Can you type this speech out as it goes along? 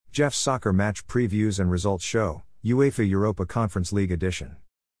Jeff's Soccer Match Previews and Results Show, UEFA Europa Conference League Edition.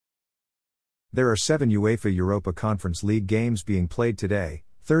 There are 7 UEFA Europa Conference League games being played today,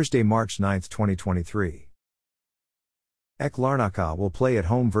 Thursday, March 9, 2023. EK Larnaca will play at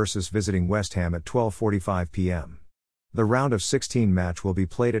home versus visiting West Ham at 12:45 p.m. The round of 16 match will be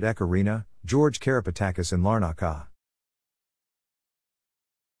played at EK Arena, George Karapatakis in Larnaca.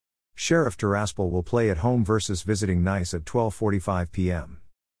 Sheriff Tiraspol will play at home versus visiting Nice at 12:45 p.m.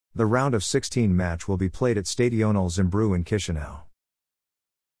 The round of 16 match will be played at Stadionul Zimbru in Chisinau.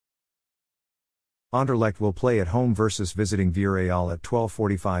 Anderlecht will play at home versus visiting Villarreal at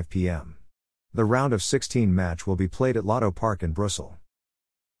 12:45 p.m. The round of 16 match will be played at Lotto Park in Brussels.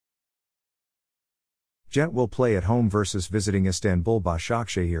 Gent will play at home versus visiting Istanbul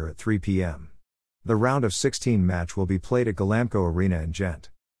Başakşehir at 3 p.m. The round of 16 match will be played at Galamco Arena in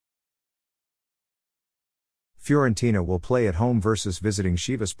Gent. Fiorentina will play at home versus visiting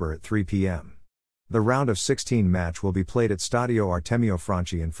Sivasspor at 3 p.m. The round of 16 match will be played at Stadio Artemio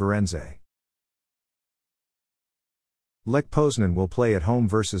Franchi in Firenze. Lech Poznan will play at home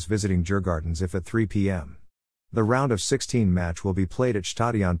versus visiting Djurgårdens if at 3 p.m. The round of 16 match will be played at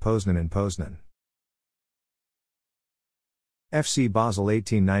Stadion Poznan in Poznan. FC Basel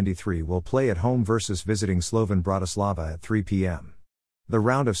 1893 will play at home versus visiting Slovan Bratislava at 3 p.m. The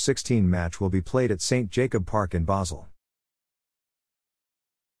round of 16 match will be played at St. Jacob Park in Basel.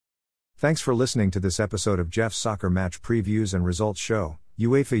 Thanks for listening to this episode of Jeff's Soccer Match Previews and Results Show,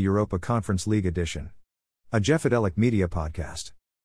 UEFA Europa Conference League Edition. A Jeffadelic Media podcast.